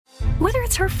Whether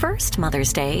it's her first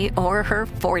Mother's Day or her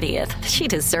 40th, she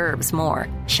deserves more.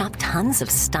 Shop tons of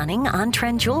stunning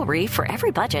on-trend jewelry for every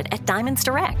budget at Diamonds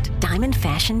Direct. Diamond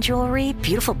fashion jewelry,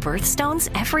 beautiful birthstones,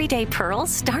 everyday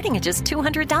pearls starting at just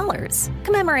 $200.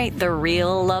 Commemorate the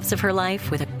real loves of her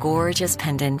life with a gorgeous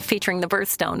pendant featuring the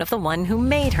birthstone of the one who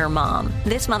made her mom.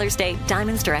 This Mother's Day,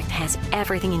 Diamonds Direct has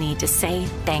everything you need to say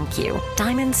thank you.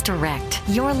 Diamonds Direct.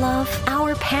 Your love,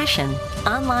 our passion.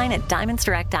 Online at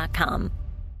diamondsdirect.com.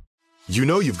 You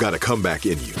know you've got a comeback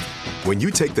in you. When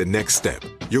you take the next step,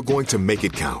 you're going to make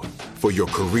it count. For your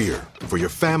career, for your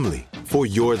family, for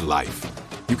your life.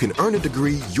 You can earn a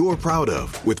degree you're proud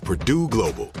of with Purdue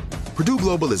Global. Purdue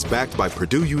Global is backed by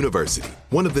Purdue University,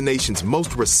 one of the nation's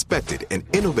most respected and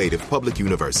innovative public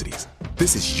universities.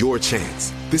 This is your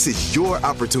chance. This is your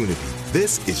opportunity.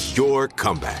 This is your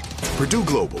comeback. Purdue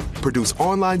Global, Purdue's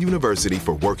online university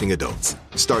for working adults.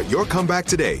 Start your comeback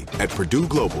today at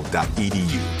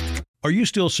purdueglobal.edu. Are you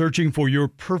still searching for your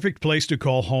perfect place to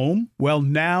call home? Well,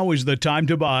 now is the time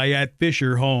to buy at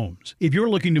Fisher Homes. If you're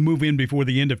looking to move in before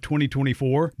the end of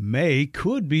 2024, May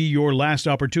could be your last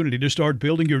opportunity to start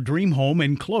building your dream home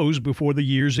and close before the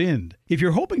year's end. If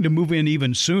you're hoping to move in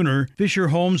even sooner, Fisher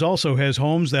Homes also has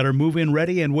homes that are move-in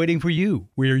ready and waiting for you,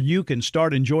 where you can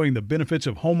start enjoying the benefits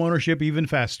of homeownership even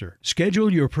faster.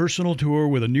 Schedule your personal tour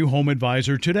with a new home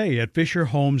advisor today at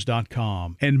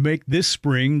FisherHomes.com and make this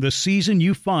spring the season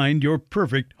you find your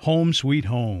perfect home sweet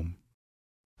home.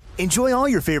 Enjoy all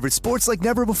your favorite sports like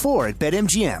never before at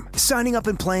BetMGM. Signing up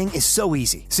and playing is so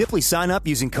easy. Simply sign up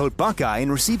using code Buckeye and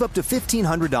receive up to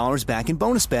 $1,500 back in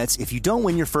bonus bets if you don't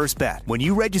win your first bet. When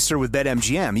you register with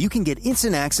BetMGM, you can get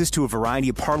instant access to a variety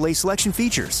of parlay selection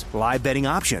features, live betting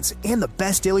options, and the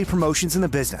best daily promotions in the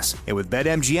business. And with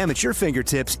BetMGM at your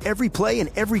fingertips, every play and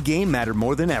every game matter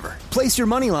more than ever. Place your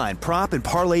moneyline, prop, and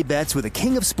parlay bets with the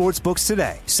king of sportsbooks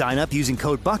today. Sign up using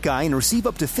code Buckeye and receive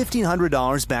up to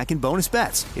 $1,500 back in bonus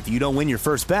bets if you don't win your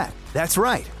first bet. That's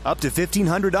right, up to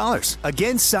 $1,500.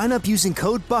 Again, sign up using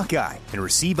code Buckeye and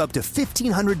receive up to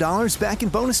 $1,500 back in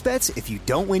bonus bets if you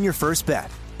don't win your first bet.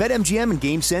 BetMGM and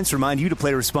GameSense remind you to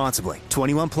play responsibly.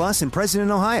 21 plus and present in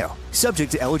Ohio.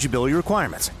 Subject to eligibility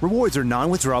requirements. Rewards are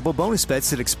non-withdrawable bonus bets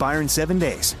that expire in 7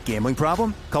 days. Gambling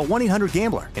problem? Call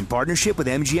 1-800-GAMBLER in partnership with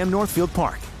MGM Northfield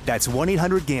Park. That's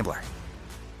 1-800-GAMBLER.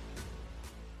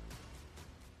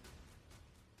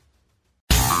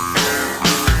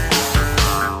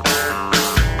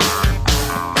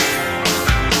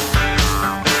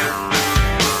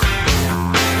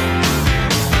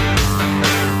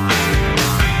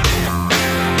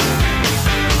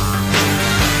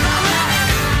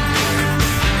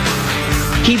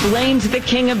 He blames the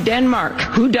King of Denmark.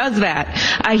 Who does that?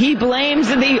 He blames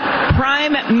the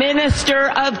Prime Minister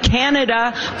of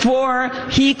Canada for,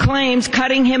 he claims,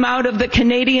 cutting him out of the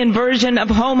Canadian version of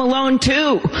Home Alone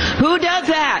 2. Who does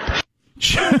that?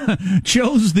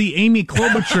 Chose the Amy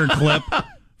Klobuchar clip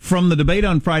from the debate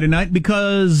on Friday night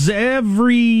because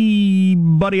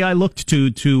everybody I looked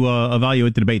to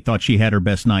evaluate the debate thought she had her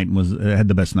best night and had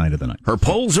the best night of the night. Her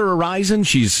polls are rising.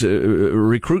 She's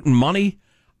recruiting money.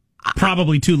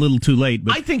 Probably too little, too late.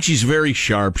 But I think she's very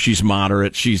sharp. She's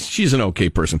moderate. She's an okay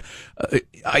person.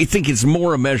 I think it's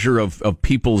more a measure of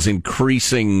people's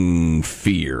increasing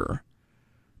fear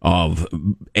of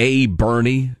A,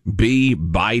 Bernie, B,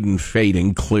 Biden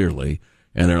fading clearly,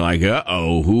 and they're like,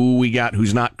 who we got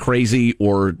who's not crazy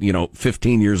or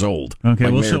 15 years old? Okay,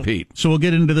 like well, Mayor Pete. So we'll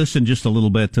get into this in just a little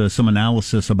bit. Some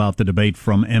analysis about the debate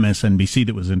from MSNBC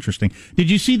that was interesting. Did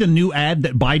you see the new ad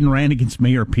that Biden ran against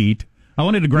Mayor Pete? I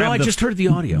wanted to grab. No, I just heard the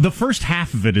audio. The first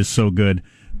half of it is so good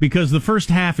because the first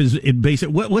half is it basic.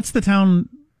 What's the town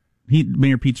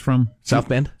Mayor Pete's from? South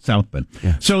Bend. South Bend.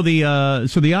 Yeah. So the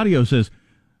audio says,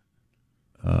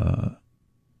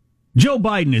 Joe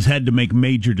Biden has had to make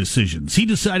major decisions. He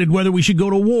decided whether we should go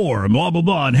to war and blah blah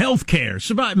blah and health care.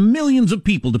 Survive millions of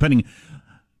people depending.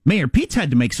 Mayor Pete's had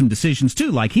to make some decisions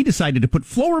too, like he decided to put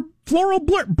floral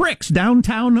bricks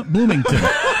downtown Bloomington.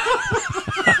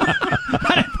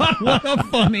 I thought, what a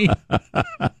funny.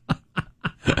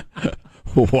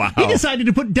 Wow. He decided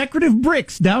to put decorative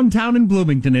bricks downtown in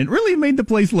Bloomington, and it really made the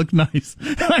place look nice.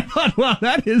 I thought, wow,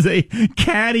 that is a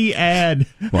catty ad.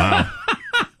 Wow.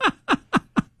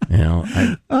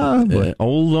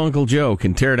 Old Uncle Joe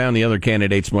can tear down the other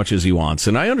candidates much as he wants,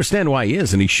 and I understand why he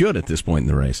is, and he should at this point in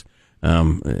the race.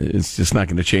 It's just not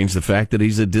going to change the fact that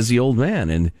he's a dizzy old man,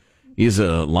 and he's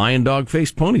a lion dog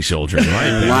faced pony soldier,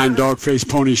 right? Lion dog faced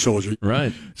pony soldier,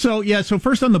 right? So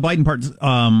first on the Biden part,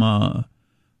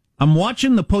 I'm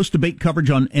watching the post debate coverage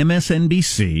on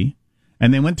MSNBC,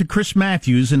 and they went to Chris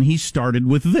Matthews, and he started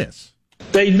with this.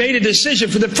 they made a decision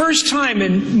for the first time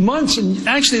in months, and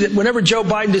actually whenever Joe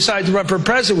Biden decided to run for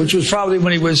president, which was probably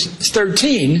when he was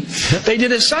 13, they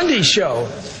did a Sunday show.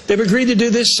 They've agreed to do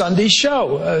this Sunday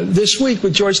show this week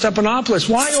with George Stephanopoulos.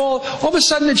 Why all of a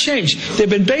sudden the change? They've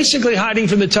been basically hiding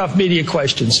from the tough media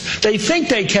questions. They think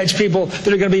they catch people that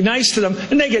are going to be nice to them,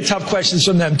 and they get tough questions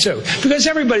from them too. Because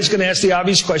everybody's going to ask the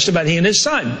obvious question about he and his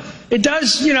son. It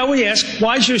does, we ask,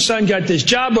 why's your son got this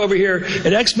job over here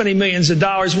at X many millions of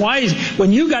dollars?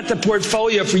 When you got the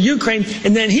portfolio for Ukraine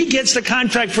and then he gets the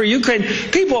contract for Ukraine,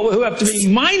 people who have to be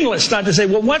mindless not to say,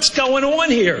 well, what's going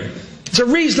on here? It's a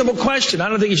reasonable question. I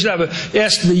don't think you should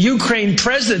ask the Ukraine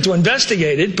president to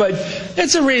investigate it, but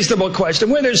it's a reasonable question.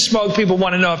 When there's smoke, people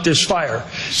want to know if there's fire.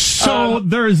 So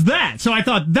there's that. So I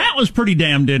thought that was pretty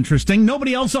damned interesting.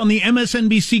 Nobody else on the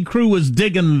MSNBC crew was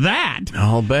digging that.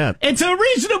 I'll bet. It's a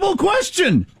reasonable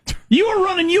question. You were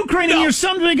running Ukraine and your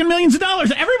son's making millions of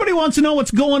dollars. Everybody wants to know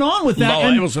what's going on with that.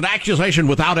 No, it was an accusation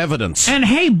without evidence. And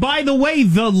hey, by the way,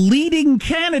 the leading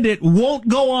candidate won't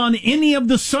go on any of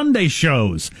the Sunday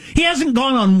shows. He hasn't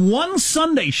gone on one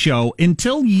Sunday show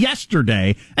until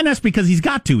yesterday, and that's because he's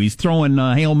got to. He's throwing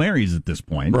Hail Marys at this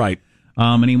point. Right.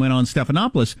 And he went on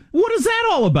Stephanopoulos. What is that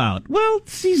all about? Well,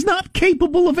 he's not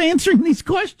capable of answering these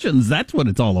questions. That's what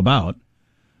it's all about.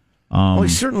 Well, he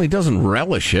certainly doesn't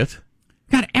relish it.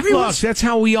 God, look, that's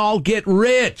how we all get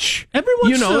rich. That. Every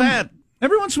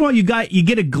once in a while, you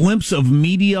get a glimpse of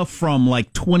media from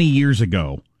like 20 years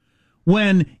ago,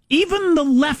 when even the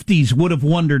lefties would have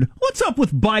wondered, what's up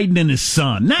with Biden and his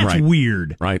son? That's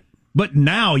weird. Right. But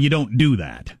now you don't do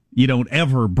that. You don't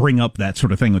ever bring up that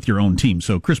sort of thing with your own team.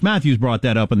 So Chris Matthews brought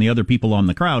that up, and the other people on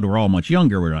the crowd who are all much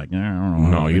younger were like, I don't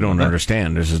know. No, you don't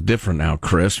understand. This is different now,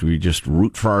 Chris. We just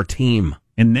root for our team.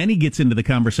 And then he gets into the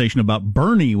conversation about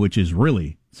Bernie, which is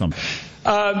really something.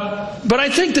 But I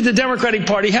think that the Democratic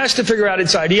Party has to figure out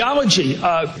its ideology.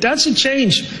 That's a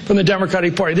change from the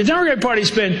Democratic Party. The Democratic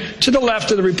Party's been to the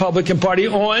left of the Republican Party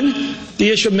on the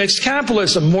issue of mixed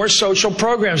capitalism, more social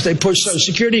programs. They push Social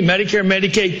Security, Medicare,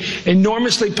 Medicaid,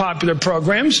 enormously popular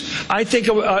programs. I think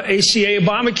ACA,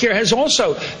 Obamacare has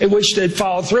also, which they'd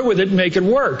follow through with it and make it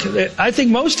work. I think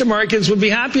most Americans would be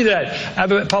happy to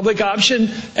have a public option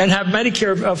and have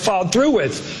Medicare followed through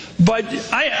with. But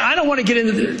I don't want to get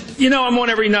into I'm on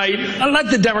every night. I'll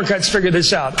let the Democrats figure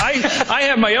this out. I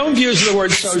have my own views of the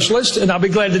word socialist, and I'll be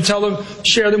glad to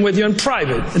share them with you in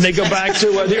private. And they go back to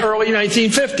the early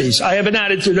 1950s. I have an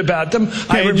attitude about them.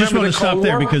 Okay, I just want to stop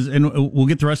there and we'll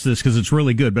get the rest of this because it's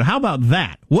really good. But how about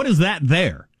that? What is that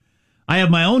there? I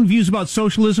have my own views about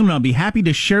socialism, and I'll be happy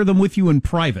to share them with you in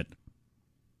private.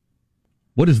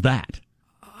 What is that?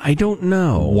 I don't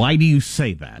know. Why do you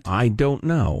say that? I don't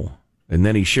know. And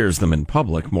then he shares them in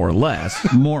public, more or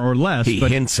less. More or less. He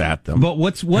hints at them. But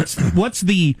what's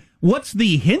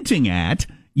the hinting at?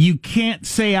 You can't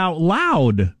say out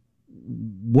loud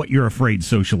what you're afraid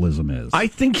socialism is. I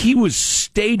think he was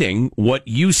stating what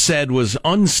you said was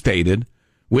unstated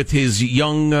with his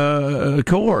young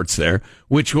cohorts there,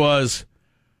 which was,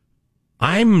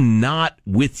 I'm not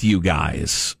with you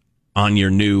guys on your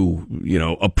new,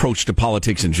 approach to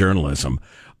politics and journalism.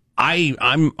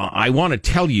 I want to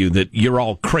tell you that you're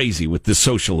all crazy with this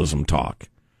socialism talk.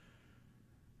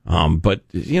 But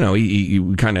he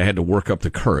kind of had to work up the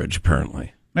courage,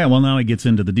 apparently. Yeah, well, now he gets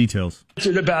into the details.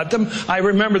 About them. I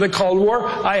remember the Cold War.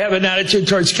 I have an attitude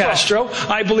towards Castro.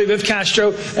 I believe if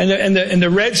Castro and the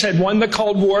Reds had won the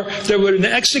Cold War, there would have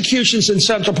been executions in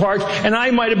Central Park, and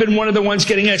I might have been one of the ones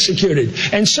getting executed.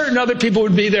 And certain other people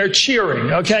would be there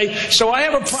cheering, okay? So I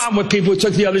have a problem with people who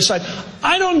took the other side.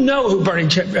 I don't know who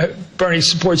Bernie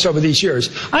supports over these years.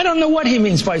 I don't know what he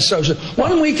means by social.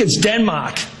 1 week it's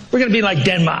Denmark. We're going to be like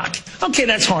Denmark. Okay,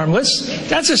 that's harmless.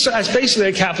 That's basically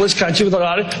a capitalist country with a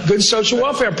lot of good social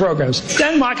welfare programs.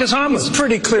 Denmark is harmless. It's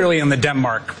pretty clearly in the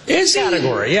Denmark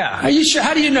category, yeah. Are you sure?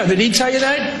 How do you know? Did he tell you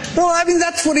that? Well, I mean,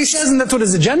 that's what he says, and that's what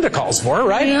his agenda calls for,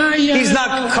 right? Yeah. He's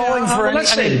not calling for any...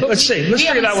 Let's see. Let's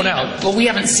figure that one out. Well, we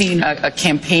haven't seen a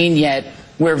campaign yet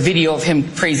where video of him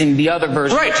praising the other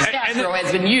version, right, which is Castro,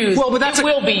 has been used. Well, but it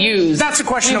will be used. That's a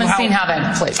question of how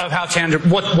that plays. Of how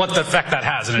what the effect that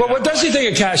has. Well, what does he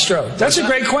think of Castro? That's a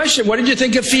great question. What did you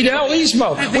think of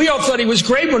Fidelismo? We all thought he was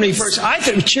great when he first. I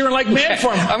think he was cheering like mad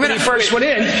for him when he first went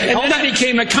in, and then he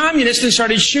became a communist and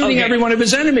started shooting every one of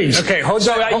his enemies. Okay, hold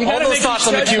those thoughts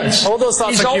on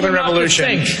the Cuban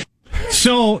Revolution.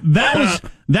 So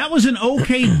that was an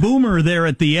okay boomer there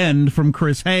at the end from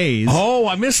Chris Hayes. Oh,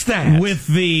 I missed that. With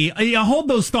the hold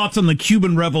those thoughts on the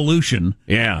Cuban Revolution.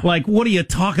 Yeah, like what are you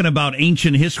talking about?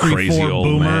 Ancient history, crazy for old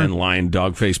boomer? Man, lion,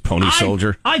 dog-faced pony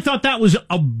soldier. I thought that was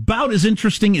about as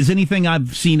interesting as anything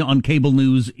I've seen on cable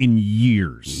news in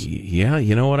years. Yeah,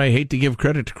 you know what? I hate to give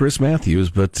credit to Chris Matthews,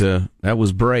 but that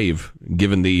was brave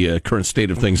given the current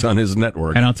state of things on his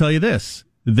network. And I'll tell you this.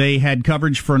 They had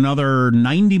coverage for another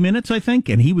 90 minutes, I think,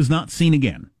 and he was not seen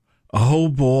again. Oh,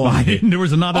 boy. There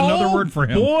was another word for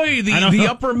him. Boy, the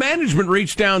upper management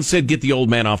reached down and said, get the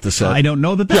old man off the set. I don't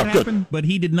know that happened, but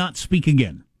he did not speak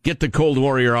again. Get the Cold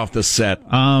Warrior off the set.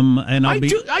 And I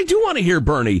do want to hear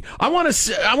Bernie. I want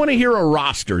to hear a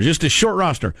roster, just a short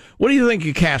roster. What do you think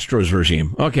of Castro's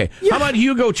regime? Okay, yeah. How about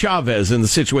Hugo Chavez in the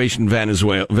situation in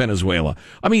Venezuela?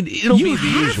 I mean, it'll be the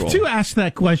usual. You have to ask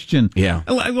that question. Yeah,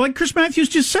 like Chris Matthews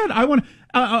just said. I want.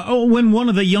 When one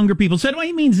of the younger people said, "Well,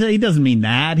 he doesn't mean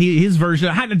that." His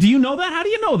version. Do you know that? How do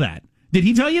you know that? Did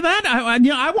he tell you that?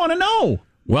 I want to know.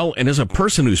 Well, and as a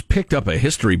person who's picked up a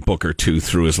history book or two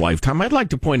through his lifetime, I'd like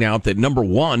to point out that, number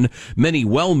one, many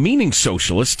well-meaning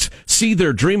socialists see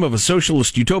their dream of a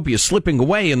socialist utopia slipping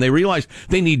away, and they realize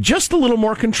they need just a little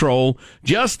more control,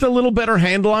 just a little better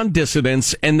handle on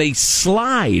dissidents, and they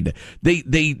slide.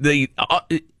 They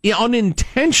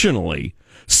unintentionally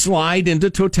slide into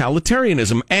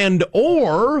totalitarianism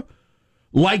or...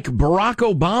 like Barack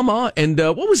Obama and,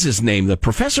 what was his name? The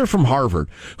professor from Harvard,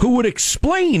 who would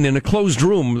explain in a closed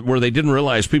room where they didn't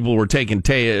realize people were taking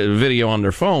video on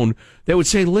their phone. They would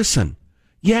say, listen,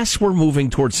 yes, we're moving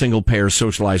towards single-payer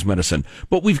socialized medicine,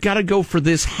 but we've got to go for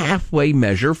this halfway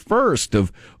measure first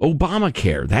of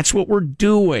Obamacare. That's what we're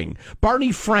doing.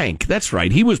 Barney Frank, that's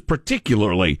right. He was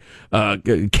particularly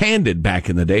candid back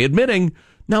in the day, admitting,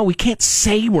 no, we can't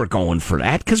say we're going for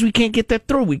that because we can't get that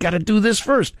through. We got to do this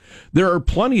first. There are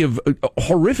plenty of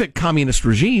horrific communist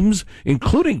regimes,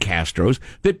 including Castro's,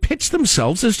 that pitch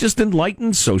themselves as just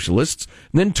enlightened socialists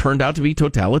and then turned out to be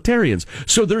totalitarians.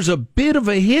 So there's a bit of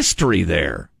a history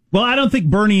there. Well, I don't think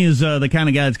Bernie is the kind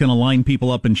of guy that's going to line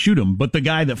people up and shoot them, but the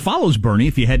guy that follows Bernie,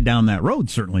 if you head down that road,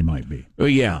 certainly might be. Oh,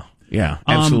 yeah. Yeah,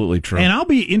 absolutely true. And I'll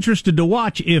be interested to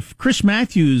watch if Chris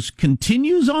Matthews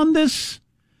continues on this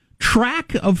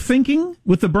track of thinking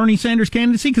with the Bernie Sanders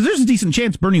candidacy, because there's a decent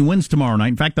chance Bernie wins tomorrow night.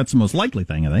 In fact, that's the most likely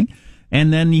thing, I think.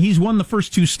 And then he's won the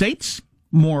first two states,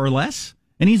 more or less,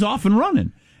 and he's off and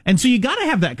running. And so you got to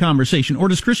have that conversation. Or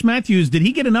does Chris Matthews, did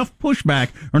he get enough pushback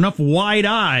or enough wide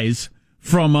eyes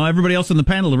from everybody else on the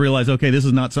panel to realize, okay, this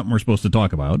is not something we're supposed to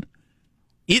talk about?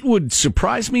 It would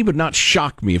surprise me, but not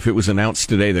shock me if it was announced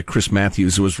today that Chris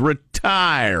Matthews was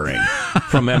retiring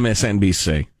from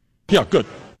MSNBC. Yeah, good.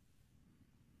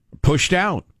 Pushed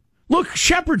out. Look,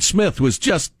 Shepard Smith was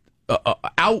just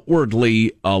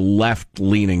outwardly a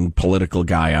left-leaning political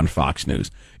guy on Fox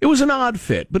News. It was an odd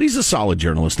fit, but he's a solid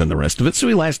journalist and the rest of it, so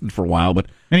he lasted for a while.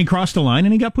 And he crossed the line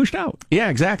and he got pushed out. Yeah,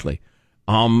 exactly.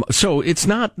 So it's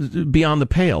not beyond the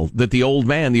pale that the old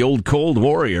man, the old Cold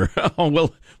Warrior,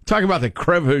 we'll talk about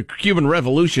the Cuban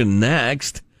Revolution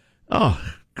next. Oh,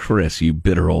 Chris, you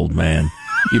bitter old man.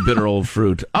 You bitter old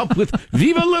fruit. Up with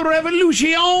Viva la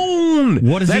Revolution!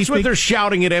 That's what they're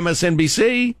shouting at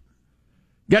MSNBC.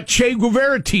 Got Che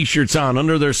Guevara t-shirts on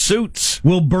under their suits.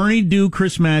 Will Bernie do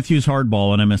Chris Matthews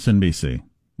hardball on MSNBC?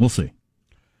 We'll see.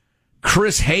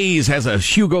 Chris Hayes has a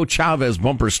Hugo Chavez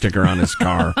bumper sticker on his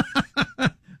car. I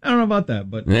don't know about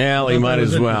that, but... Well, he might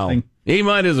as well. He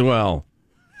might as well.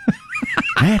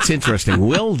 That's interesting.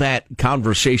 Will that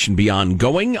conversation be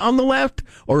ongoing on the left,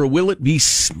 or will it be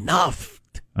snuffed?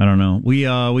 I don't know. We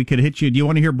could hit you. Do you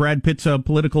want to hear Brad Pitt's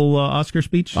political Oscar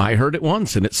speech? I heard it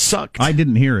once, and it sucked. I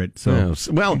didn't hear it. So,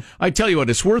 well, I tell you what,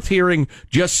 it's worth hearing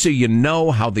just so you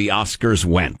know how the Oscars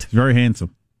went. He's very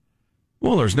handsome.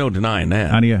 Well, there's no denying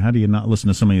that. How do you not listen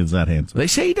to somebody who's that handsome? They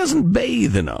say he doesn't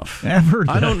bathe enough. I've heard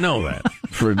that. I don't know that.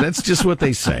 That's just what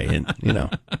they say, and you know.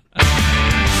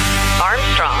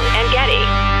 Armstrong and Getty.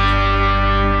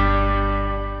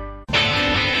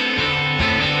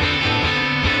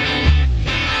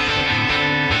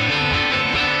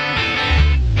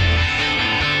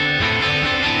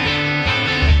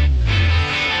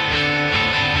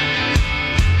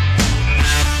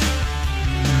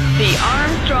 The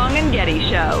Armstrong and Getty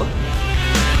Show.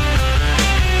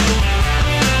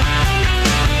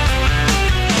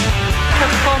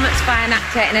 Performance by an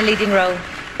actor in a leading role.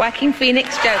 Joaquin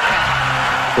Phoenix, Joker.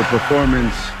 For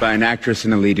performance by an actress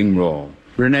in a leading role.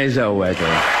 Renee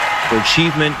Zellweger. For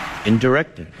achievement in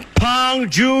directing. Bong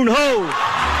Joon-ho.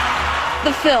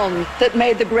 The film that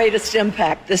made the greatest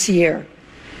impact this year.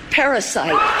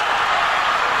 Parasite.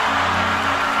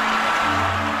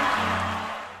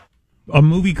 A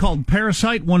movie called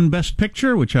Parasite won Best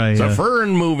Picture, which It's a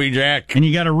Fern movie, Jack. And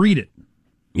you got to read it.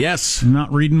 Yes. I'm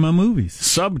not reading my movies.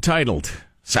 Subtitled.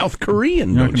 South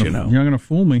Korean, don't you know? You're not going to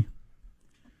fool me.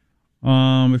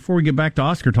 Before we get back to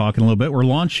Oscar talking a little bit, we're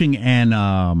launching an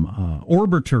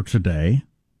orbiter today.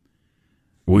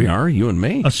 We are, you and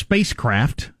me. A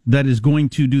spacecraft that is going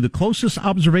to do the closest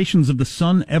observations of the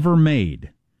sun ever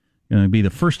made. Going to be the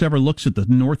first ever looks at the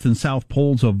north and south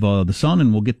poles of the sun,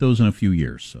 and we'll get those in a few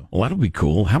years. So, well, that'll be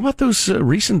cool. How about those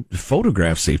recent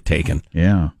photographs they've taken?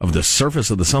 Yeah, of the surface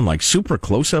of the sun, like super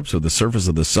close-ups of the surface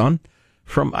of the sun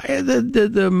from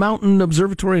the mountain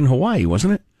observatory in Hawaii,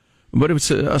 wasn't it? But it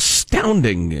was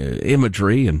astounding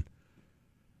imagery, and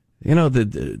you know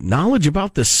the knowledge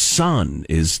about the sun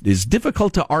is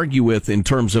difficult to argue with in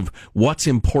terms of what's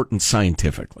important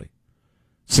scientifically,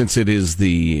 since it is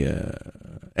the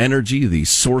energy, the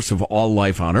source of all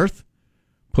life on Earth,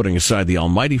 putting aside the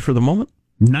Almighty for the moment.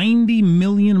 90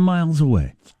 million miles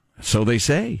away. So they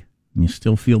say. And you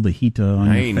still feel the heat on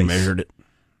your face. I ain't measured it.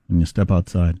 When you step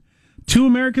outside. 2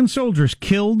 American soldiers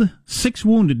killed, 6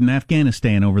 wounded in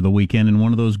Afghanistan over the weekend in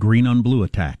one of those green on blue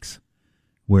attacks,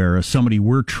 where somebody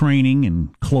we're training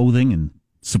and clothing and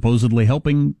supposedly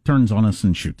helping turns on us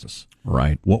and shoots us.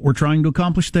 Right. What we're trying to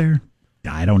accomplish there,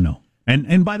 I don't know.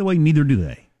 And by the way, neither do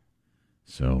they.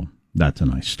 So that's a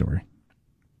nice story.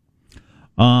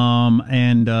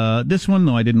 And this one,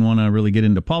 though, I didn't want to really get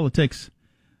into politics.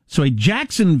 So a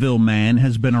Jacksonville man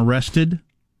has been arrested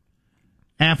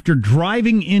after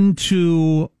driving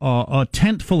into a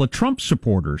tent full of Trump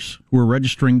supporters who were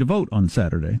registering to vote on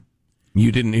Saturday.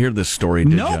 You didn't hear this story,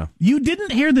 did you? No, you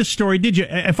didn't hear this story, did you?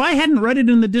 If I hadn't read it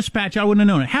in the Dispatch, I wouldn't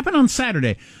have known. It happened on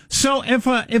Saturday. So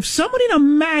if somebody in a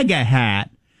MAGA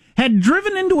hat had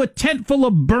driven into a tent full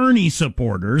of Bernie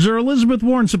supporters or Elizabeth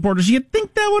Warren supporters, you'd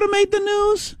think that would have made the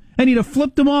news? And he'd have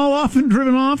flipped them all off and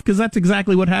driven off? Because that's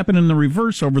exactly what happened in the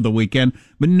reverse over the weekend.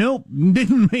 But nope,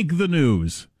 didn't make the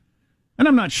news. And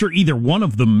I'm not sure either one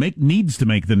of them needs to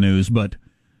make the news, but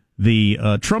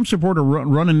the Trump supporter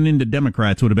running into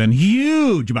Democrats would have been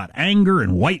huge about anger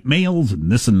and white males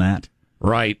and this and that.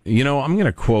 Right. You know, I'm going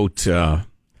to quote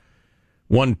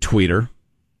one tweeter.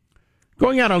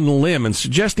 Going out on a limb and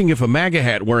suggesting if a MAGA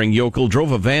hat wearing yokel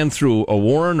drove a van through a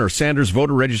Warren or Sanders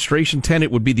voter registration tent, it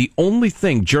would be the only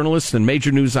thing journalists and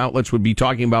major news outlets would be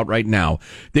talking about right now.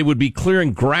 They would be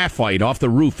clearing graphite off the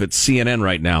roof at CNN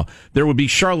right now. There would be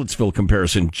Charlottesville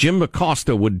comparison. Jim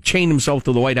Acosta would chain himself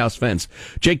to the White House fence.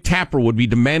 Jake Tapper would be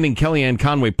demanding Kellyanne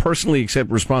Conway personally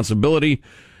accept responsibility.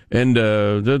 And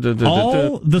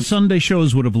all the Sunday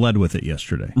shows would have led with it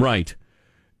yesterday. Right.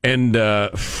 And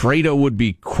Fredo would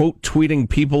be, quote, tweeting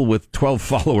people with 12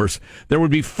 followers. There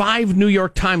would be 5 New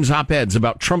York Times op-eds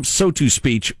about Trump's SOTU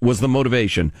speech was the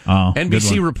motivation.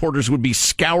 NBC reporters would be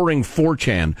scouring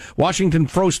 4chan. Washington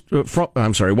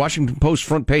Post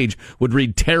front page would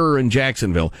read terror in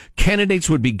Jacksonville. Candidates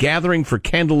would be gathering for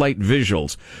candlelight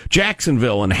visuals.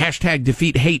 Jacksonville and hashtag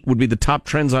defeat hate would be the top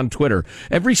trends on Twitter.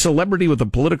 Every celebrity with a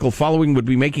political following would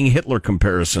be making Hitler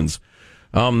comparisons.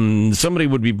 Somebody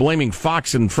would be blaming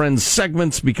Fox and Friends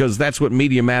segments because that's what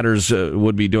Media Matters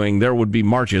would be doing. There would be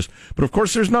marches. But of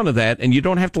course, there's none of that, and you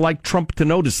don't have to like Trump to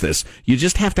notice this. You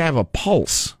just have to have a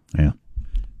pulse. Yeah.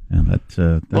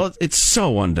 Well, it's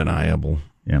so undeniable.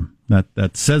 Yeah,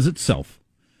 that says itself.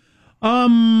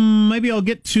 Maybe I'll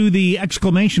get to the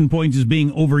exclamation points as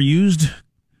being overused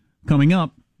coming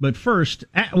up. But first,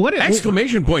 what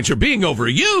exclamation points are being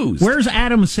overused? Where's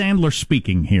Adam Sandler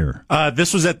speaking here?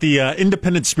 This was at the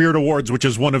Independent Spirit Awards, which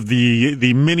is one of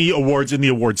the mini awards in the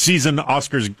award season.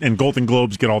 Oscars and Golden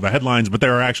Globes get all the headlines, but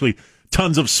there are actually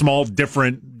tons of small,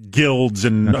 different guilds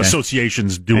and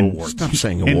associations do awards. Stop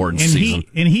saying awards season.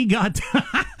 He got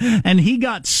he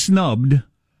got snubbed.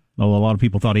 Although a lot of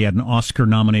people thought he had an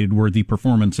Oscar-nominated worthy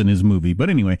performance in his movie. But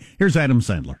anyway, here's Adam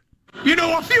Sandler. You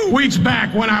know, a few weeks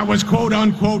back when I was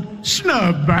quote-unquote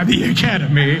snubbed by the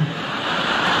Academy,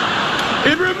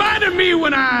 it reminded me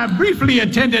when I briefly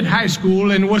attended high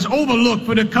school and was overlooked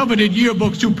for the coveted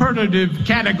yearbook superlative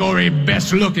category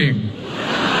best looking.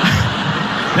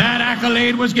 That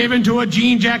accolade was given to a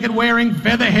jean jacket wearing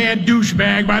feather-haired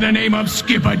douchebag by the name of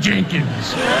Skipper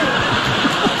Jenkins.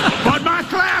 But my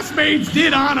classmates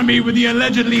did honor me with the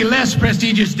allegedly less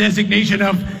prestigious designation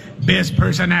of best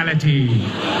personality.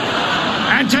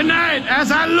 And tonight,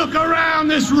 as I look around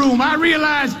this room, I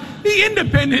realize the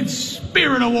Independent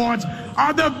Spirit Awards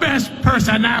are the best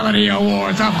personality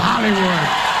awards of Hollywood.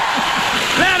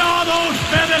 Let all those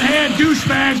feathered-haired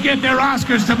douchebags get their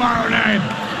Oscars tomorrow night.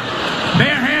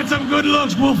 Their handsome good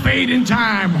looks will fade in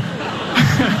time.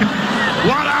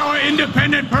 while our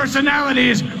independent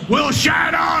personalities will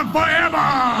shine on forever.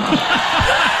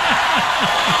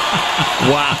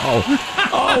 Wow.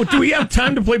 Oh, do we have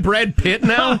time to play Brad Pitt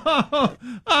now?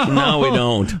 No, we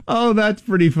don't. Oh, that's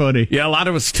pretty funny. Yeah, a lot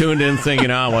of us tuned in thinking,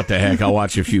 what the heck, I'll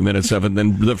watch a few minutes of it. And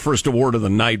then the first award of the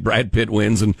night, Brad Pitt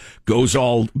wins and goes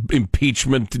all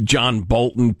impeachment, John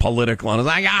Bolton, political. And I was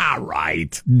like,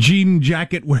 right. Jean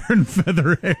jacket wearing,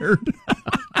 feather-haired.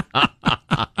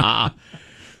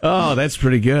 Oh, that's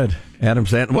pretty good. Adam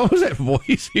Sandler. What was that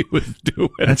voice he was doing?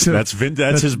 That's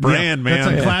his brand, man.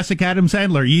 That's a classic Adam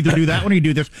Sandler. You either do that one or you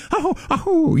do this.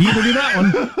 You either do that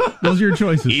one. Those are your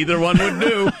choices. Either one would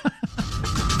do.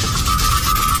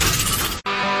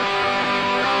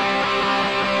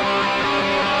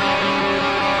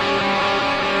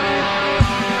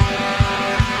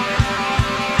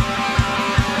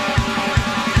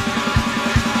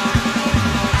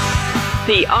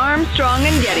 The Armstrong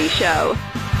and Getty Show.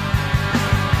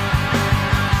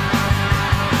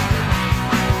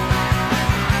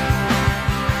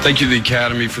 Thank you to the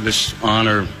Academy for this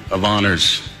honor of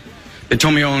honors. They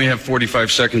told me I only have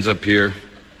 45 seconds up here,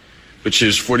 which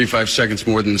is 45 seconds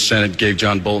more than the Senate gave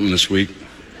John Bolton this week.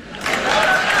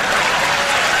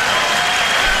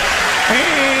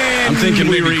 I'm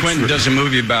thinking maybe Quentin does a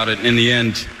movie about it. In the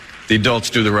end, the adults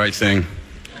do the right thing. Reach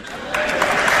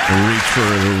for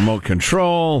the remote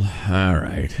control. All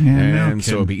right. And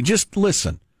so just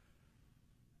listen.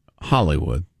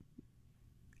 Hollywood.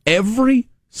 Every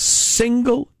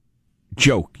single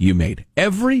joke you made,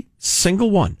 every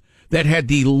single one that had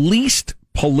the least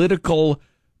political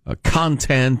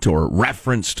content or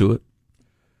reference to it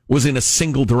was in a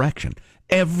single direction.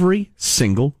 Every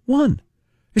single one.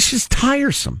 It's just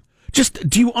tiresome.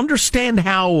 Do you understand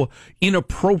how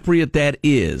inappropriate that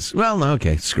is? Well,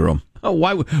 okay, screw them. Oh,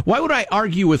 why would I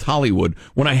argue with Hollywood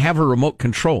when I have a remote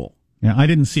control? Yeah, I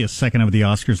didn't see a second of the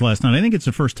Oscars last night. I think it's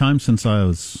the first time since I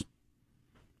was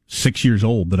 6 years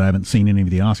old that I haven't seen any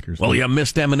of the Oscars. Well, you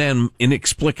missed Eminem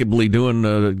inexplicably doing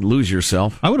Lose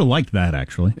Yourself. I would have liked that,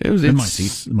 actually.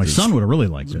 My son would have really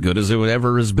liked it. As good as it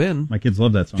ever has been. My kids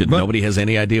love that song. Nobody has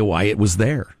any idea why it was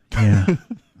there. Yeah.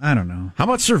 I don't know. How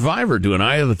about Survivor doing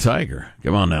Eye of the Tiger?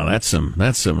 Come on now, that's some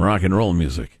rock and roll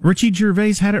music. Richie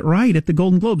Gervais had it right at the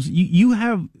Golden Globes. You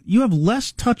have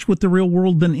less touch with the real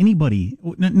world than anybody.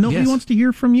 Nobody wants to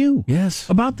hear from you. Yes.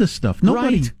 About this stuff.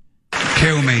 Nobody. Right.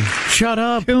 Kill me. Shut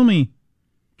up. Kill me.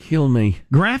 Kill me.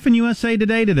 Graph in USA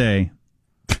Today.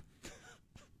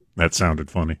 That sounded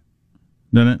funny.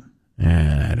 Didn't it?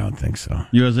 I don't think so.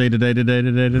 USA Today.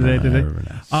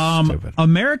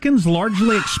 Americans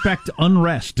largely expect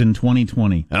unrest in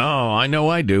 2020. Oh, I know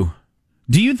I do.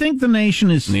 Do you think the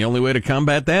nation is... And the only way to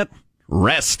combat that?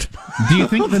 Rest. Do you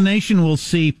think the nation will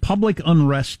see public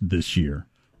unrest this year?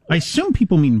 I assume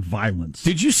people mean violence.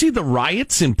 Did you see the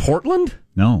riots in Portland?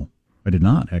 No, I did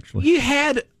not, actually. You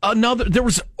had there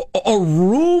was a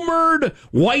rumored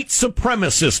white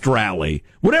supremacist rally,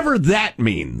 whatever that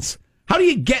means. How do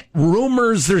you get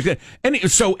rumors?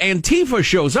 So Antifa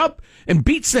shows up and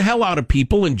beats the hell out of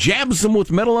people and jabs them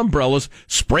with metal umbrellas,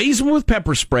 sprays them with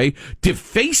pepper spray,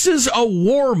 defaces a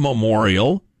war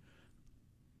memorial,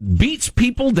 beats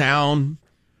people down.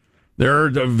 There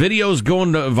are videos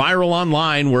going viral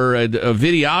online where a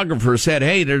videographer said,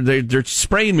 hey, they're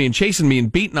spraying me and chasing me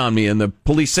and beating on me. And the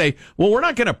police say, well, we're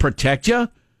not going to protect you.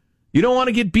 You don't want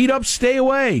to get beat up? Stay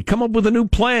away. Come up with a new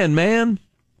plan, man.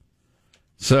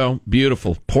 So,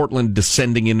 beautiful. Portland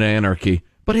descending into anarchy.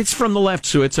 But it's from the left,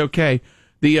 so it's okay.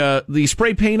 The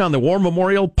spray paint on the war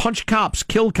memorial, punch cops,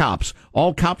 kill cops.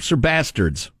 All cops are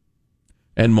bastards.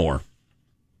 And more.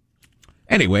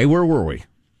 Anyway, where were we?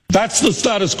 That's the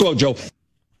status quo, Joe.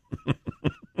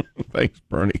 Thanks,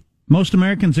 Bernie. Most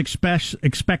Americans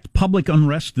expect public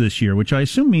unrest this year, which I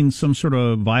assume means some sort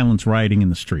of violence, rioting in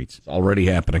the streets. It's already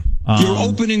happening. You're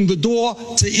opening the door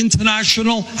to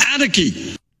international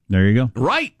anarchy. There you go.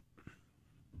 Right.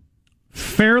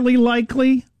 Fairly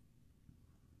likely.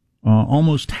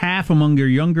 Almost half among your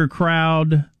younger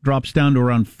crowd. Drops down to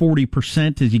around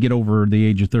 40% as you get over the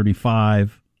age of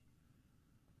 35.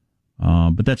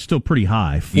 But that's still pretty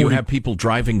high. You have people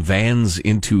driving vans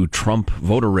into Trump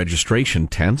voter registration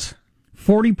tents.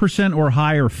 40% or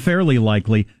higher, fairly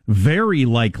likely. Very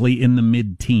likely in the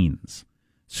mid-teens.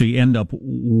 So you end up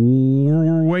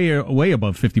way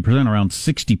above 50%. Around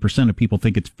 60% of people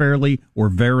think it's fairly or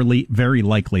very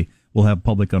likely we'll have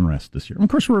public unrest this year. And of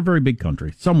course, we're a very big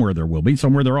country. Somewhere there will be.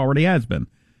 Somewhere there already has been.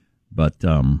 But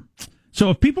so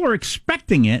if people are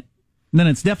expecting it, then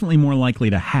it's definitely more likely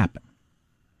to happen.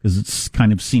 Because it's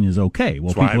kind of seen as okay.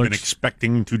 Well, that's why I've been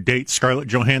expecting to date Scarlett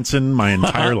Johansson my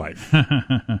entire life.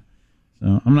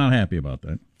 So I'm not happy about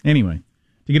that. Anyway.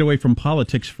 to get away from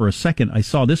politics for a second, I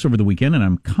saw this over the weekend, and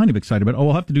I'm kind of excited about it. Oh,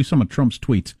 I'll have to do some of Trump's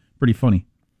tweets. Pretty funny.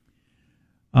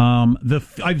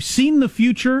 I've seen the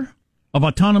future of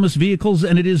autonomous vehicles,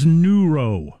 and it is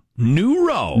Neuro.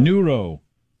 Neuro.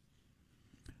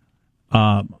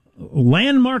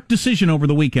 Landmark decision over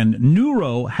the weekend.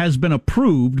 Neuro has been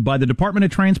approved by the Department of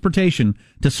Transportation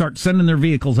to start sending their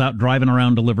vehicles out, driving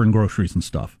around, delivering groceries and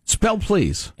stuff. Spell,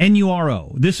 please.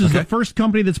 Neuro. This is the first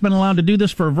company that's been allowed to do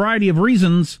this for a variety of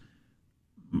reasons.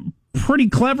 Pretty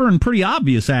clever and pretty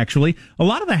obvious, actually. A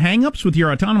lot of the hang-ups with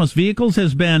your autonomous vehicles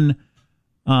has been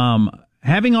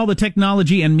having all the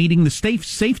technology and meeting the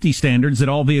safety standards that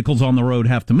all vehicles on the road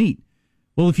have to meet.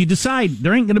 Well, if you decide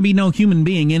there ain't going to be no human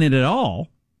being in it at all,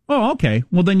 oh, okay.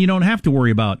 Well, then you don't have to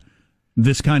worry about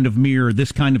this kind of mirror,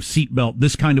 this kind of seatbelt,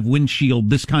 this kind of windshield,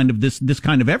 this kind of this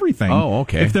kind of everything. Oh,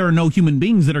 okay. If there are no human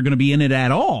beings that are going to be in it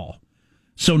at all.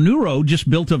 So Neuro just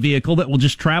built a vehicle that will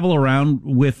just travel around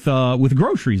with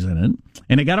groceries in it,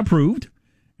 and it got approved,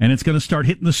 and it's going to start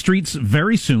hitting the streets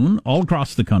very soon all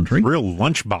across the country. It's a real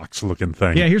lunchbox looking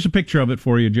thing. Yeah, here's a picture of it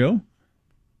for you, Joe.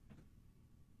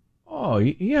 Oh,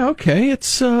 yeah, okay.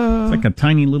 It's like a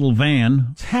tiny little van.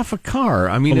 It's half a car.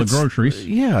 I mean, full of groceries.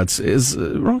 Yeah, it's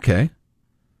okay.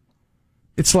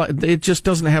 It's like it just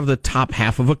doesn't have the top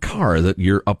half of a car that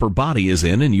your upper body is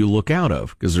in and you look out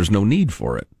of because there's no need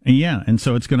for it. Yeah, and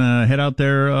so it's going to head out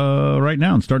there right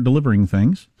now and start delivering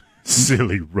things.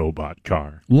 Silly robot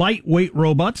car. Lightweight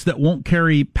robots that won't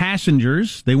carry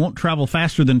passengers. They won't travel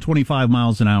faster than 25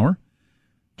 miles an hour.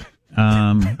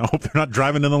 I hope they're not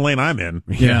driving in the lane I'm in.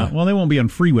 Yeah, well, they won't be on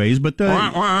freeways, but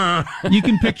you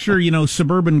can picture,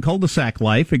 suburban cul-de-sac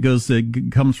life.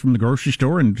 It comes from the grocery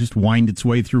store and just wind its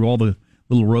way through all the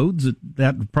little roads at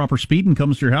that proper speed and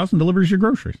comes to your house and delivers your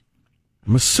groceries.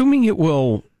 I'm assuming it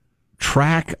will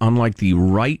track on like the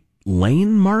right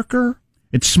lane marker.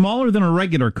 It's smaller than a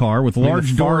regular car with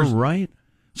large doors. Right.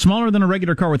 Smaller than a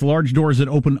regular car with large doors that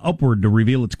open upward to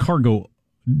reveal its cargo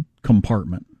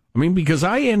compartment. I mean, because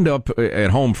I end up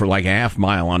at home for like a half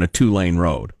mile on a 2-lane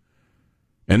road.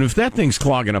 And if that thing's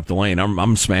clogging up the lane,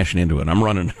 I'm smashing into it. I'm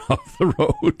running off the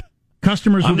road.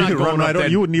 Customers would not going up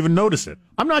you wouldn't even notice it.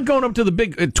 I'm not going up to the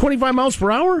big 25 miles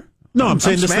per hour. No, I'm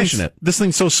saying this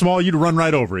thing's so small you'd run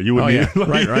right over it. You wouldn't.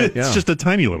 Right. It's just a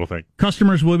tiny little thing.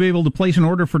 Customers will be able to place an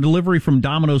order for delivery from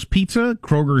Domino's Pizza,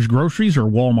 Kroger's Groceries, or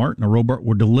Walmart, and a robot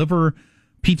will deliver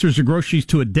pizzas or groceries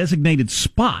to a designated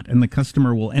spot, and the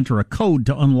customer will enter a code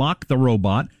to unlock the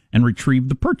robot and retrieve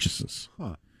the purchases.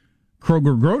 Huh.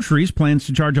 Kroger Groceries plans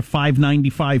to charge a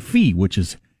 $5.95 fee, which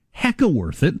is hecka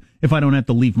worth it if I don't have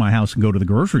to leave my house and go to the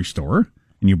grocery store,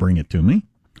 and you bring it to me.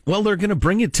 Well, they're going to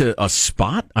bring it to a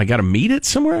spot? I got to meet it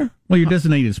somewhere? Well, your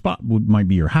designated spot might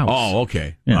be your house. Oh,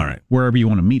 okay. Yeah, all right. Wherever you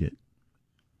want to meet it.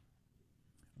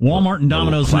 Walmart and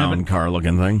Domino's clown car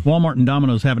looking thing. Walmart and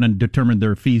Domino's haven't determined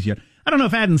their fees yet. I don't know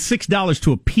if adding $6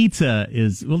 to a pizza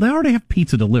is... Well, they already have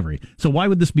pizza delivery. So why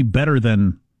would this be better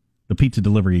than the pizza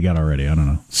delivery you got already? I don't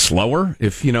know. Slower?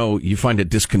 If, you find it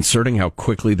disconcerting how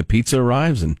quickly the pizza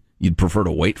arrives and you'd prefer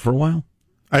to wait for a while?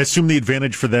 I assume the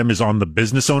advantage for them is on the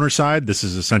business owner side. This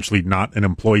is essentially not an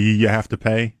employee you have to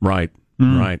pay. Right.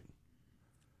 Right.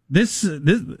 This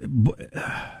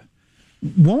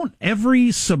won't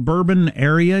every suburban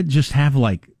area just have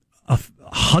like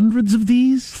hundreds of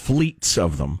these? Fleets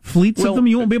of them. Fleets of them?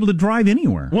 You won't be able to drive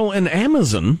anywhere. Well, and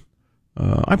Amazon,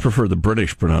 I prefer the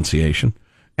British pronunciation.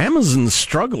 Amazon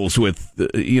struggles with,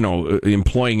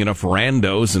 employing enough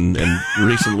randos and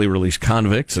recently released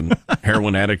convicts and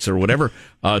heroin addicts or whatever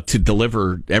to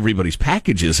deliver everybody's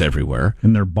packages everywhere.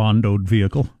 In their bondoed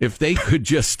vehicle. If they could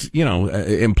just,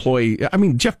 employ... I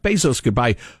mean, Jeff Bezos could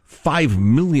buy 5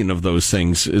 million of those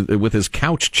things with his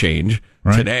couch change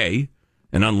today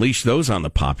and unleash those on the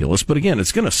populace. But again,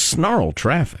 it's going to snarl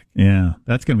traffic. Yeah,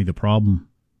 that's going to be the problem.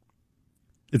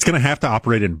 It's going to have to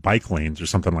operate in bike lanes or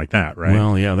something like that, right?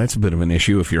 Well, yeah, that's a bit of an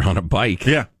issue if you're on a bike.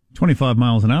 Yeah. 25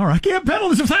 miles an hour. I can't pedal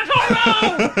this fast.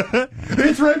 Oh, no!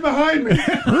 It's right behind me.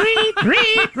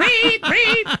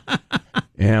 Read.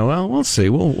 Yeah, well, we'll see.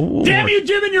 We'll Damn you,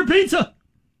 Jim, and your pizza!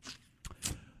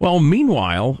 Well,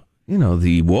 meanwhile,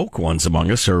 the woke ones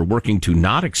among us are working to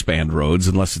not expand roads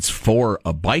unless it's for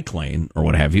a bike lane or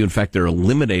what have you. In fact, they're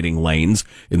eliminating lanes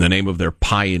in the name of their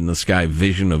pie-in-the-sky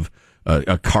vision of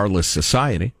a carless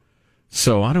society.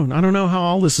 So I don't know how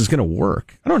all this is going to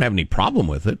work. I don't have any problem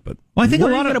with it, but I think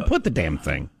where are you going to put the damn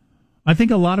thing? I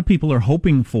think a lot of people are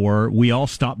hoping for we all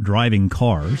stop driving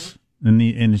cars, and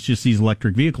it's just these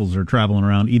electric vehicles are traveling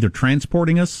around either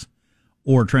transporting us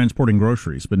or transporting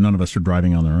groceries, but none of us are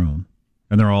driving on their own,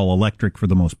 and they're all electric for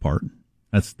the most part.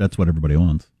 That's what everybody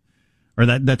wants. Or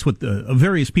that's what the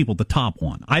various people at the top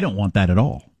want. I don't want that at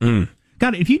all.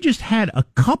 God, if you just had a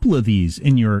couple of these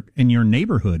in your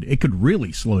neighborhood, it could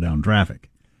really slow down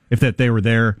traffic. If they were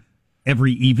there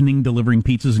every evening delivering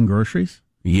pizzas and groceries.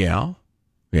 Yeah.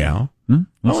 We'll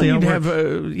see how you'd it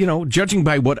have, judging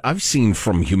by what I've seen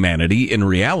from humanity, in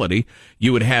reality,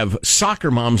 you would have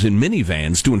soccer moms in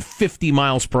minivans doing 50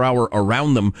 miles per hour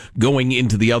around them going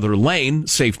into the other lane.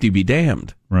 Safety be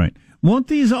damned. Right. Won't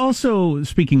these also,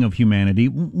 speaking of humanity,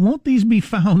 won't these be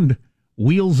found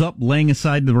wheels up, laying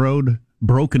aside the road,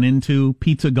 broken into,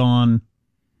 pizza gone,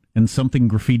 and something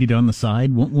graffitied on the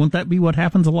side? Won't that be what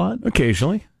happens a lot?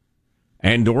 Occasionally.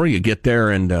 And/or you get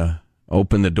there and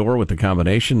open the door with the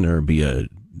combination, there'd be a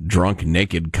drunk,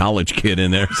 naked college kid in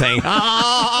there saying,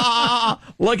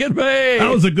 look at me!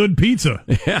 That was a good pizza.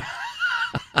 Yeah.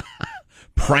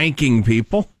 Pranking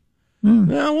people.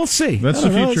 Well, we'll see. That's the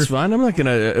future. That's fine. I'm not going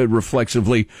to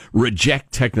reflexively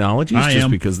reject technologies just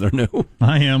because they're new.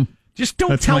 I am. Just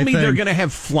don't tell me they're going to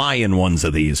have fly-in ones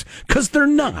of these, because they're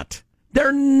not.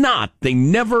 They're not. They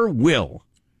never will.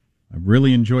 I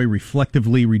really enjoy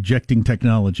reflectively rejecting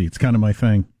technology. It's kind of my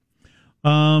thing.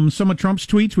 Some of Trump's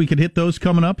tweets, we could hit those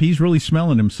coming up. He's really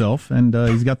smelling himself, and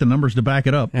he's got the numbers to back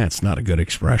it up. That's not a good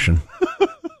expression.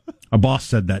 A boss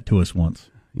said that to us once.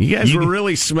 You guys were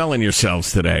really smelling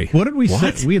yourselves today. What did we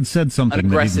say? We had said something. An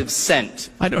aggressive scent.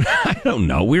 I don't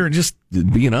know. We were just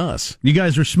being us. You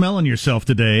guys were smelling yourself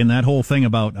today, and that whole thing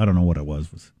about, I don't know what it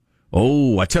was.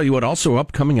 Oh, I tell you what, also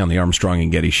upcoming on the Armstrong and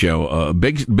Getty show, a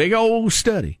big old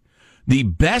study. The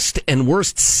best and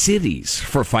worst cities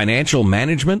for financial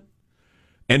management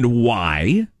and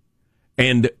why,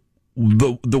 and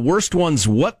the worst ones,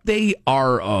 what they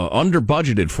are under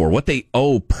budgeted for, what they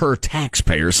owe per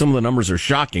taxpayer. Some of the numbers are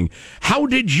shocking. How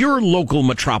did your local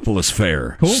metropolis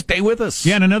fare? Cool. Stay with us.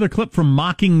 Yeah, and another clip from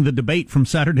Mocking the Debate from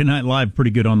Saturday Night Live.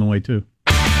 Pretty good on the way, too.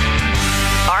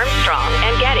 Armstrong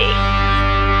and Getty.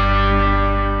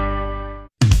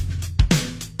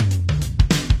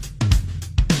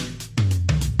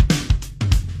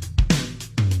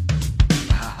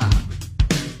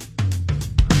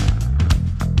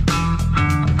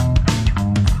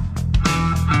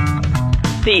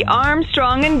 The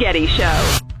Armstrong and Getty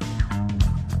Show.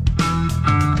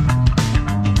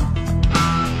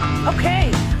 Okay,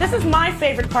 this is my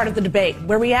favorite part of the debate,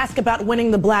 where we ask about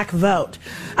winning the black vote.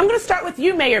 I'm going to start with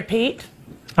you, Mayor Pete.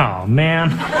 Oh,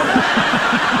 man.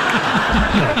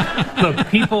 Look,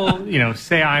 people,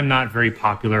 say I'm not very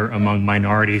popular among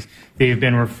minorities. They've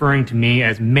been referring to me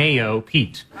as Mayo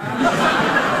Pete.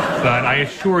 But I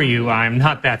assure you, I'm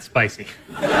not that spicy.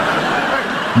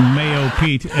 Mayo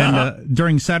Pete. And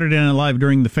during Saturday Night Live,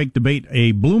 during the fake debate,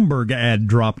 a Bloomberg ad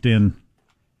dropped in.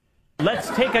 Let's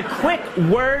take a quick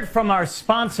word from our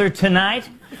sponsor tonight,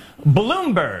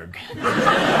 Bloomberg.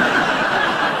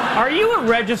 Are you a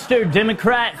registered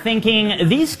Democrat thinking,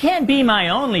 these can't be my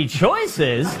only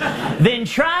choices? Then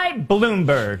try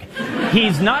Bloomberg.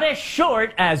 He's not as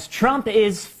short as Trump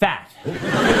is fat.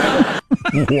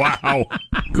 Wow.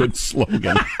 Good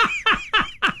slogan.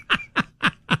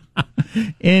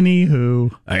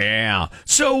 Anywho. Yeah.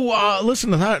 So,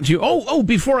 listen to that.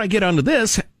 Before I get onto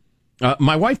this,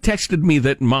 my wife texted me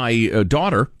that my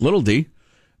daughter, little D,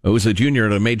 who's a junior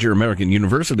at a major American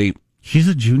university. She's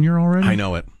a junior already? I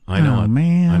know it. I know it.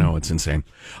 Man. I know, it's insane.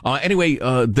 Anyway,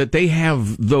 that they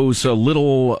have those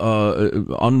little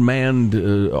unmanned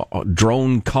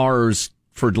drone cars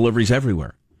for deliveries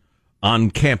everywhere on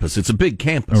campus. It's a big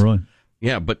campus. Oh, really?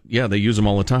 Yeah, but they use them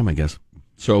all the time, I guess.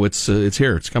 So it's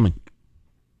here. It's coming.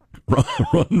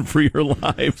 Run for your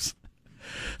lives.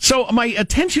 So my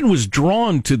attention was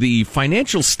drawn to the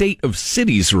Financial State of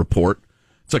Cities report.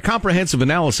 It's a comprehensive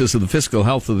analysis of the fiscal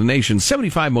health of the nation's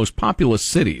 75 most populous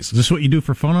cities. Is this what you do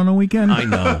for fun on a weekend? I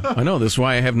know. This is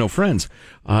why I have no friends.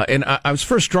 And I was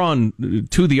first drawn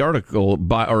to the article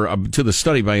to the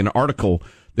study by an article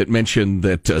that mentioned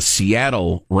that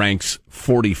Seattle ranks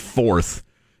 44th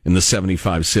in the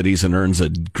 75 cities and earns a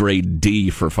grade D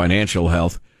for financial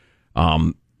health.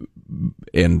 And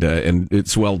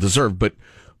it's well deserved. But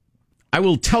I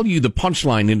will tell you the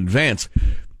punchline in advance.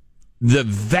 The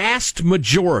vast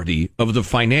majority of the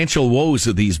financial woes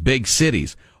of these big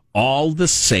cities, all the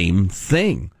same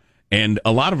thing. And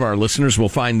a lot of our listeners will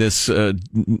find this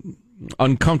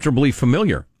uncomfortably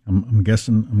familiar. I'm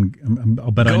guessing. I'll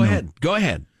bet I know. Go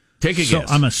ahead. Take a guess.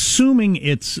 I'm assuming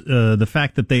it's the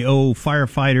fact that they owe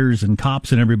firefighters and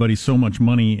cops and everybody so much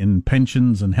money in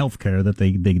pensions and health care that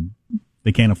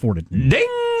they can't afford it. Ding!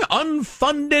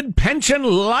 unfunded pension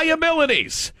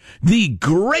liabilities. The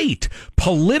great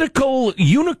political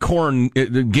unicorn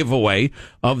giveaway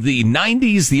of the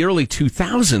 90s, the early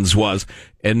 2000s was,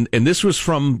 and this was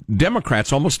from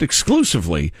Democrats almost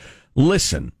exclusively,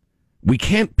 listen, we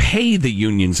can't pay the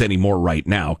unions anymore right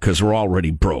now because we're already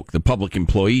broke, the public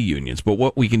employee unions. But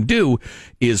what we can do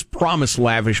is promise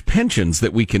lavish pensions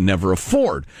that we can never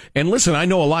afford. And listen, I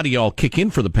know a lot of y'all kick in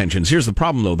for the pensions. Here's the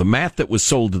problem, though. The math that was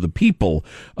sold to the people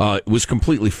was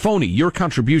completely phony. Your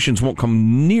contributions won't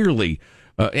come nearly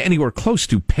anywhere close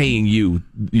to paying you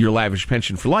your lavish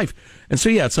pension for life. And so,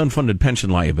 yeah, it's unfunded pension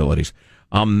liabilities.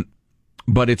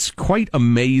 But it's quite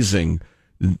amazing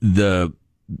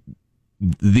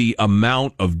the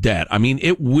amount of debt. I mean,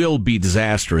 it will be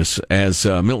disastrous, as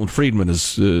Milton Friedman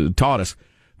has taught us.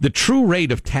 The true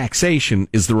rate of taxation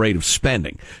is the rate of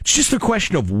spending. It's just a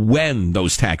question of when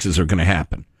those taxes are going to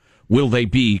happen. Will they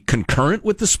be concurrent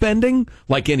with the spending,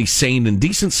 like any sane and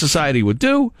decent society would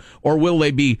do? Or will they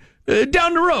be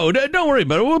down the road, don't worry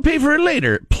about it, we'll pay for it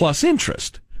later, plus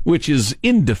interest, which is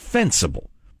indefensible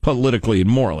politically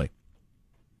and morally.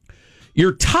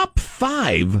 Your top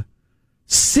 5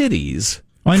 cities.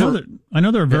 I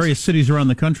know there are various cities around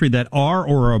the country that are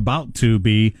or are about to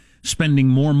be spending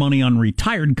more money on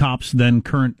retired cops than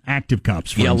current active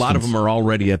cops. For instance. A lot of them are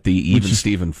already at the even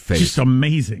Steven phase. Just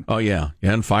amazing. Oh yeah,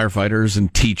 and firefighters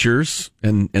and teachers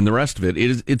and the rest of it.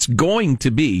 It's going to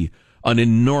be an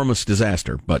enormous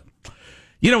disaster. But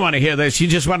you don't want to hear this. You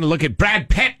just want to look at Brad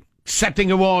Pitt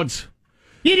accepting awards.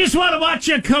 You just want to watch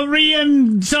your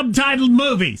Korean subtitled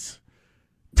movies.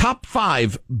 Top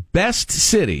 5 best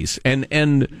cities,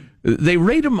 and they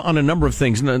rate them on a number of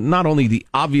things, not only the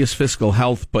obvious fiscal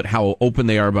health, but how open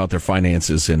they are about their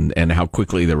finances and how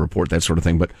quickly they report, that sort of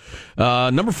thing. But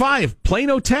number 5,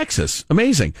 Plano, Texas.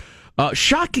 Amazing.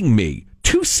 Shocking me,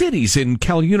 2 cities in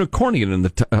Cal Unicornia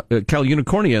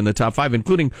in the top 5,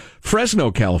 including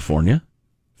Fresno, California,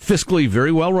 fiscally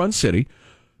very well-run city.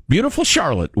 Beautiful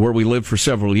Charlotte, where we lived for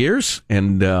several years,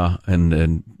 and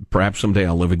perhaps someday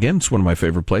I'll live again. It's one of my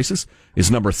favorite places. Is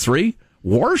number 3.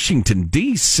 Washington,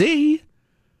 D.C.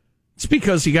 It's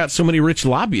because you got so many rich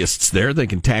lobbyists there, they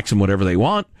can tax them whatever they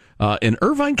want. And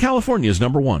Irvine, California is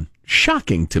number 1.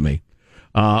 Shocking to me.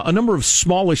 A number of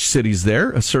smallish cities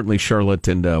there. Certainly Charlotte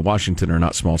and Washington are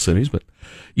not small cities, but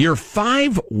your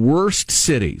 5 worst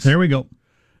cities. There we go.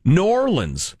 New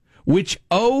Orleans, which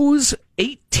owes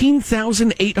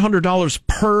 $18,800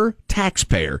 per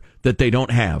taxpayer that they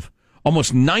don't have.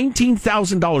 Almost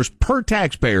 $19,000 per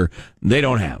taxpayer they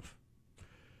don't have.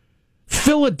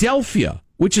 Philadelphia,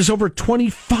 which is over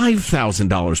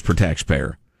 $25,000 per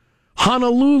taxpayer.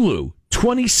 Honolulu,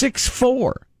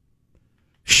 $26,400.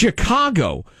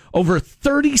 Chicago, over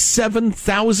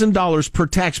 $37,000 per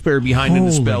taxpayer behind in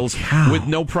the spells with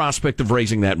no prospect of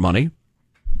raising that money.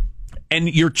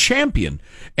 And your champion,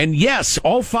 and yes,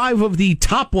 all 5 of the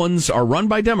top ones are run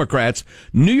by Democrats,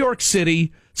 New York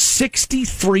City,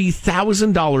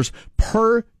 $63,000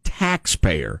 per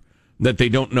taxpayer that they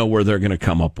don't know where they're going to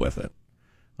come up with it.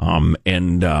 And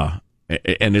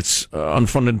it's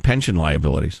unfunded pension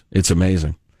liabilities. It's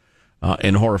amazing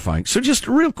and horrifying. So just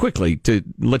real quickly to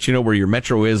let you know where your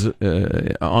metro is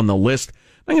on the list,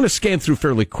 I'm going to scan through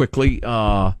fairly quickly.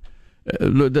 From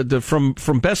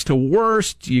best to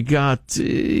worst, you got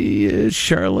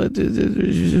Charlotte,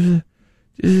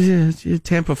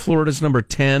 Tampa, Florida's number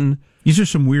 10. These are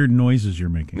some weird noises you're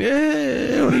making.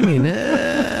 What do you mean?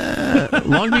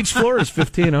 Long Beach, Florida is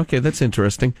 15. Okay, that's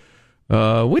interesting.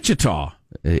 Wichita,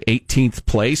 18th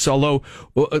place, although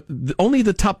only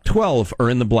the top 12 are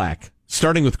in the black.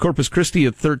 Starting with Corpus Christi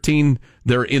at 13,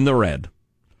 they're in the red.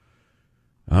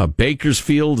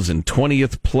 Bakersfield is in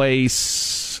 20th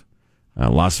place.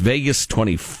 Las Vegas,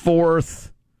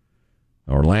 24th.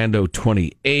 Orlando,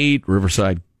 28th.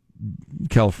 Riverside,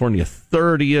 California,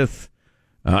 30th.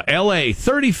 L.A.,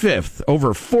 35th,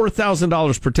 over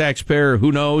 $4,000 per taxpayer.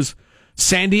 Who knows?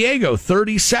 San Diego,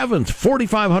 37th,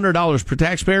 $4,500 per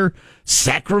taxpayer.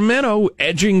 Sacramento,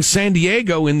 edging San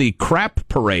Diego in the crap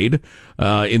parade,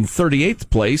 in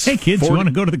 38th place. Hey, kids, you want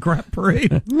to go to the crap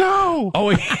parade? No!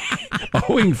 Owing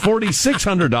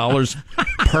 $4,600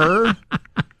 per.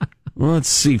 Well, let's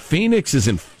see. Phoenix is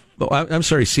in. I'm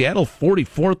sorry, Seattle,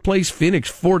 44th place.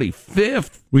 Phoenix,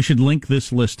 45th. We should link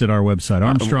this list at our website,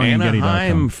 ArmstrongandGetty.com.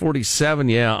 Anaheim, 47.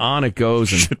 Yeah, on it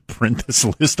goes. We should print this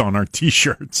list on our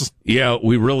T-shirts. Yeah,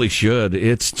 we really should.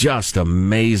 It's just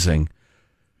amazing.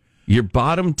 Your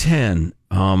bottom 10.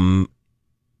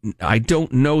 I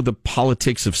don't know the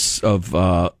politics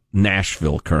of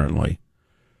Nashville currently.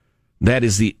 That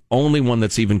is the only one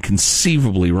that's even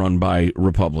conceivably run by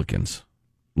Republicans.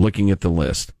 Looking at the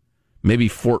list. Maybe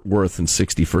Fort Worth in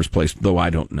 61st place, though I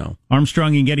don't know.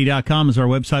 ArmstrongandGetty.com is our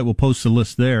website. We'll post the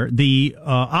list there. The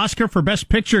Oscar for Best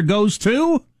Picture goes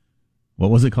to, what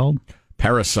was it called?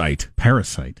 Parasite.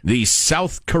 The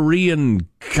South Korean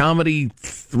comedy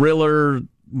thriller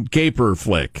caper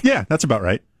flick. Yeah, that's about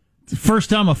right. First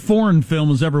time a foreign film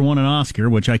has ever won an Oscar,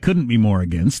 which I couldn't be more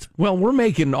against. Well, we're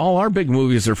making all our big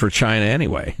movies are for China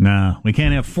anyway. Nah, we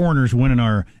can't have foreigners winning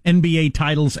our NBA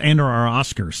titles and our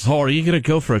Oscars. Oh, are you going to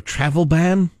go for a travel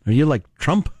ban? Are you like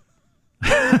Trump?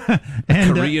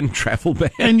 And, Korean travel ban?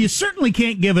 And you certainly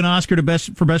can't give an Oscar to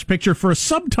for Best Picture for a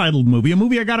subtitled movie, a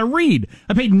movie I got to read.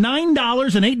 I paid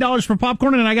 $9 and $8 for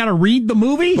popcorn, and I got to read the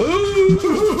movie?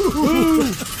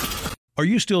 Are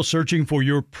you still searching for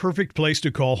your perfect place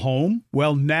to call home?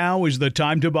 Well, now is the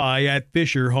time to buy at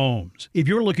Fisher Homes. If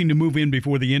you're looking to move in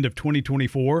before the end of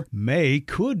 2024, May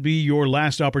could be your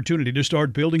last opportunity to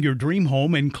start building your dream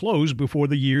home and close before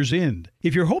the year's end.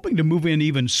 If you're hoping to move in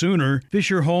even sooner,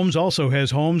 Fisher Homes also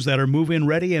has homes that are move-in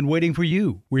ready and waiting for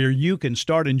you, where you can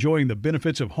start enjoying the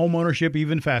benefits of homeownership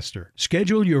even faster.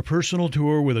 Schedule your personal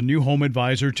tour with a new home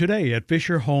advisor today at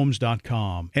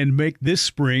FisherHomes.com and make this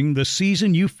spring the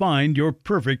season you find your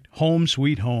perfect home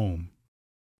sweet home.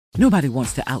 Nobody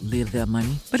wants to outlive their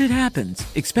money, but it happens,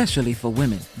 especially for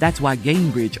women. That's why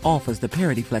Gainbridge offers the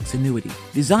Parity Flex annuity,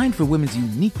 designed for women's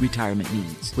unique retirement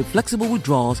needs, with flexible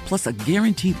withdrawals plus a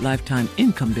guaranteed lifetime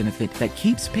income benefit that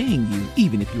keeps paying you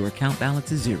even if your account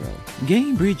balance is zero.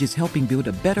 Gainbridge is helping build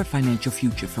a better financial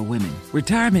future for women.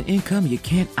 Retirement income you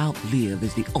can't outlive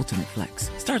is the ultimate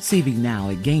flex. Start saving now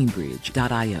at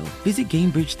Gainbridge.io. Visit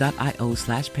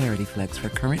Gainbridge.io/ParityFlex for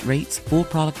current rates, full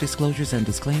product disclosures and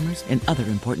disclaimers, and other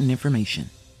important information.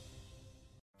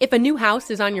 If a new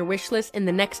house is on your wish list in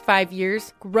the next 5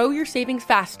 years, grow your savings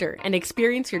faster and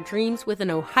experience your dreams with an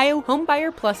Ohio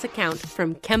Homebuyer Plus account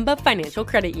from Kemba Financial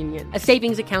Credit Union. A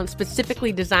savings account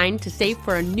specifically designed to save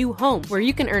for a new home, where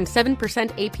you can earn 7%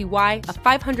 APY, a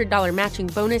 $500 matching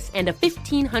bonus, and a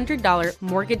 $1,500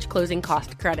 mortgage closing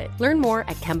cost credit. Learn more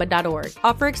at Kemba.org.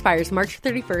 Offer expires March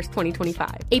 31st,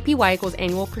 2025. APY equals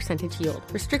annual percentage yield.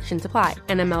 Restrictions apply.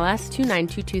 NMLS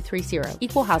 292230.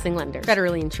 Equal housing lender.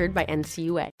 Federally insured by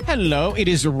NCUA. Hello, it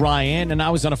is Ryan, and I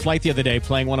was on a flight the other day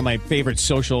playing one of my favorite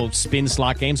social spin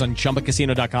slot games on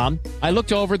ChumbaCasino.com. I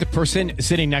looked over at the person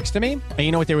sitting next to me, and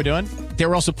you know what they were doing? They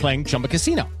were also playing Chumba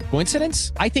Casino.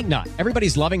 Coincidence? I think not.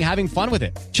 Everybody's loving having fun with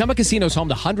it. Chumba Casino is home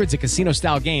to hundreds of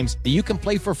casino-style games that you can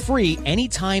play for free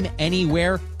anytime,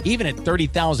 anywhere, even at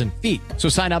 30,000 feet. So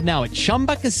sign up now at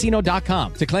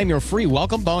ChumbaCasino.com to claim your free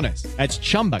welcome bonus. That's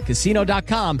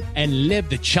ChumbaCasino.com and live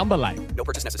the Chumba life. No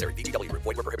purchase necessary. VGW. Void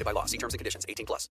where prohibited by law. See terms and conditions. 18+.